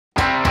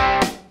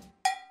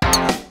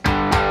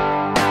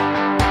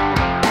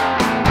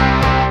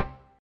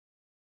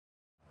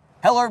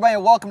Hello everybody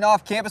and welcome to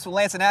Off Campus with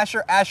Lance and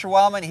Asher. Asher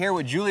Wildman here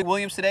with Julie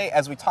Williams today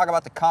as we talk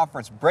about the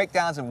conference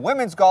breakdowns in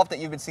women's golf that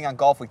you've been seeing on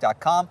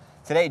Golfweek.com.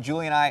 Today,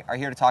 Julie and I are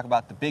here to talk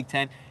about the Big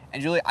Ten.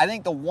 And Julie, I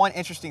think the one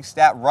interesting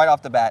stat right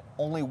off the bat,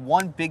 only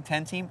one Big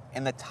Ten team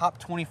in the top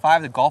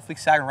 25 of the Golfweek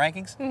Saturn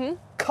rankings?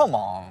 Come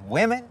on,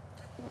 women.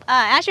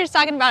 Asher's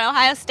talking about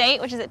Ohio State,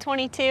 which is at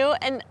 22,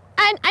 and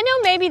I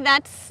know maybe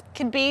that's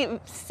could be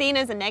seen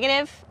as a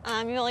negative.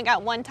 You've only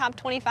got one top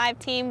 25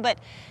 team, but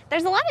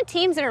there's a lot of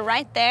teams that are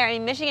right there. I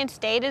mean, Michigan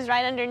State is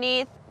right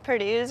underneath,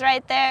 Purdue's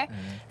right there.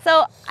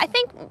 So I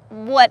think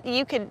what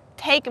you could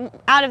take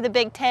out of the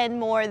Big Ten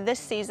more this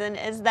season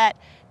is that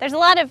there's a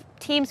lot of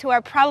teams who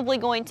are probably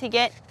going to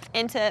get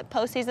into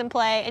postseason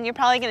play, and you're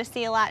probably going to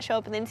see a lot show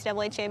up in the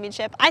NCAA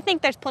championship. I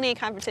think there's plenty of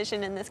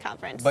competition in this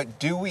conference. But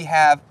do we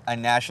have a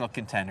national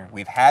contender?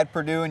 We've had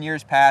Purdue in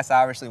years past,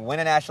 obviously win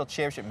a national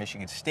championship.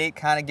 Michigan State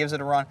kind of gives it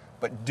a run.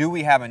 But do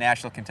we have a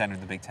national contender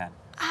in the Big Ten?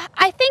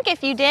 I think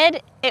if you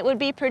did, it would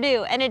be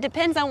Purdue, and it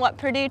depends on what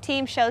Purdue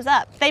team shows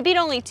up. They beat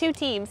only 2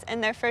 teams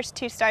in their first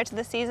 2 starts of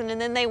the season, and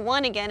then they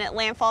won again at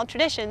Landfall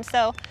Tradition.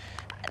 So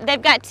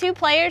they've got 2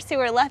 players who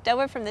are left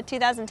over from the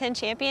 2010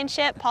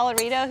 championship, Paula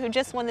Rito, who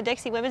just won the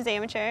Dixie Women's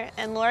Amateur,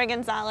 and Laura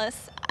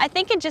Gonzalez. I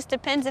think it just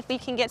depends if we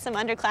can get some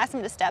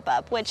underclassmen to step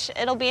up, which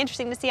it'll be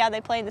interesting to see how they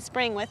play in the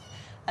spring with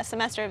a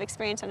semester of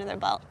experience under their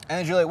belt. And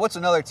then, Julie, what's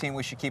another team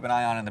we should keep an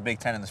eye on in the Big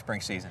Ten in the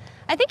spring season?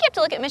 I think you have to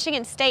look at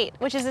Michigan State,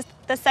 which is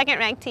the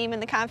second-ranked team in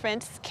the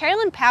conference.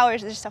 Carolyn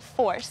Powers is just a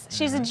force.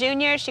 She's a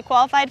junior. She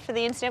qualified for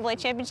the NCAA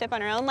championship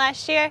on her own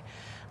last year.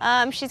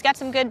 She's got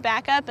some good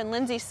backup, and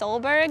Lindsay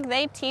Solberg,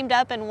 they teamed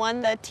up and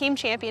won the team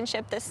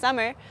championship this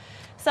summer.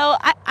 So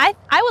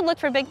I would look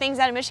for big things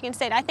out of Michigan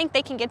State. I think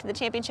they can get to the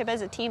championship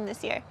as a team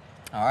this year.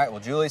 All right, well,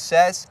 Julie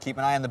says keep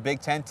an eye on the Big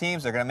Ten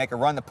teams. They're going to make a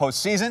run the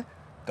postseason.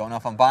 Don't know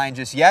if I'm buying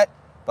just yet,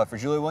 but for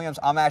Julie Williams,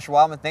 I'm Asher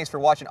Wildman. Thanks for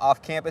watching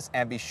Off Campus,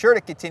 and be sure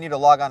to continue to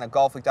log on to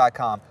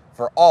Golfweek.com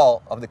for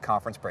all of the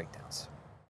conference breakdowns.